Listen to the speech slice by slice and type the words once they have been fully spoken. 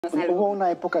Hubo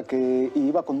una época que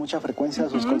iba con mucha frecuencia a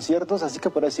sus conciertos, así que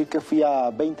podría decir que fui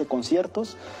a 20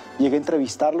 conciertos, llegué a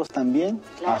entrevistarlos también,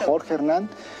 a Jorge Hernán,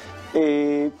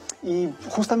 y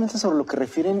justamente sobre lo que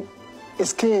refieren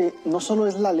es que no solo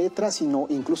es la letra, sino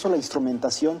incluso la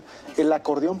instrumentación. El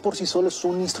acordeón por sí solo es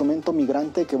un instrumento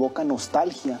migrante que evoca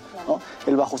nostalgia, ¿no?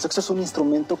 El bajo sexto es un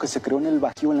instrumento que se creó en el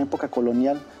Bajío en la época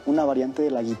colonial, una variante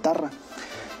de la guitarra.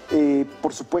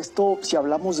 Por supuesto, si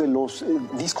hablamos de los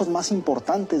discos más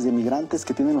importantes de migrantes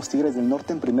que tienen los Tigres del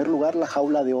Norte, en primer lugar, La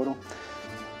Jaula de Oro,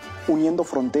 Uniendo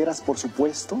Fronteras, por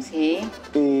supuesto. Sí.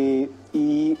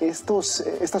 Y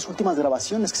estas últimas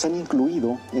grabaciones que se han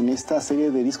incluido en esta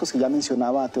serie de discos que ya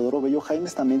mencionaba Teodoro Bello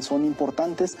Jaimes también son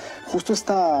importantes. Justo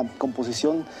esta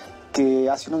composición que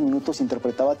hace unos minutos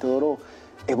interpretaba Teodoro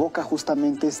evoca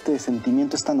justamente este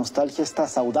sentimiento, esta nostalgia, esta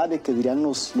saudade que dirían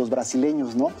los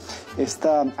brasileños, ¿no?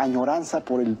 Esta añoranza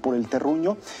por el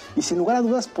terruño. Y sin lugar a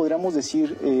dudas podríamos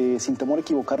decir, sin temor a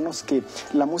equivocarnos, que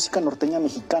la música norteña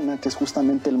mexicana, que es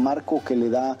justamente el marco que le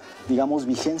da, digamos,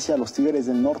 vigencia a los Tigres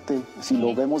del Norte, si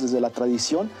lo vemos desde la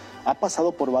tradición, ha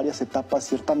pasado por varias etapas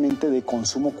ciertamente de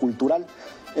consumo cultural.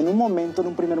 En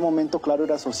un primer momento, claro,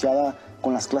 era asociada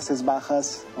con las clases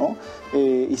bajas, ¿no?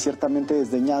 Y ciertamente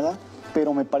desdeñada.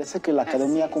 Pero me parece que la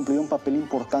academia ha cumplido un papel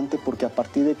importante porque a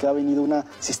partir de que ha venido una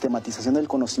sistematización del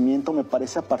conocimiento, me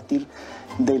parece a partir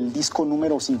del disco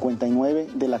número 59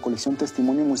 de la colección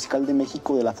Testimonio Musical de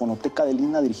México de la Fonoteca de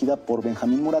Lina, dirigida por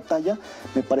Benjamín Muratalla,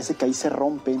 me parece que ahí se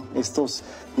rompen estos,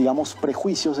 digamos,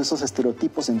 prejuicios, esos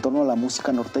estereotipos en torno a la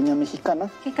música norteña mexicana.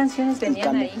 ¿Qué canciones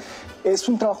venían ahí? Es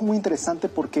un trabajo muy interesante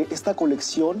porque esta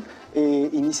colección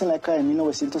inicia en la década de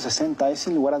 1960, es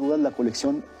sin lugar a dudas la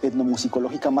colección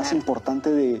etnomusicológica más importante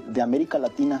de América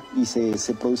Latina y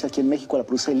se produce aquí en México, la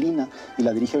produce Lina y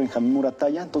la dirige Benjamín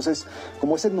Muratalla. Entonces,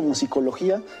 como es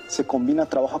etnomusicología, se combina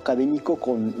trabajo académico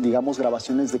con, digamos,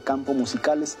 grabaciones de campo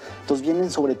musicales. Entonces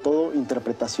vienen sobre todo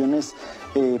interpretaciones,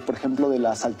 por ejemplo, de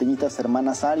las salteñitas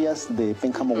hermanas Arias de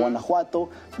Pénjamo, Guanajuato,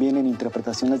 vienen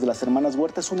interpretaciones de las hermanas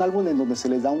Huerta. Es un álbum en donde se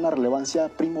les da una relevancia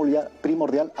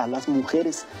primordial a las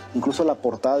mujeres. Incluso la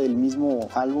portada del mismo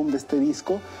álbum de este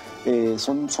disco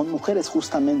son mujeres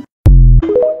justamente.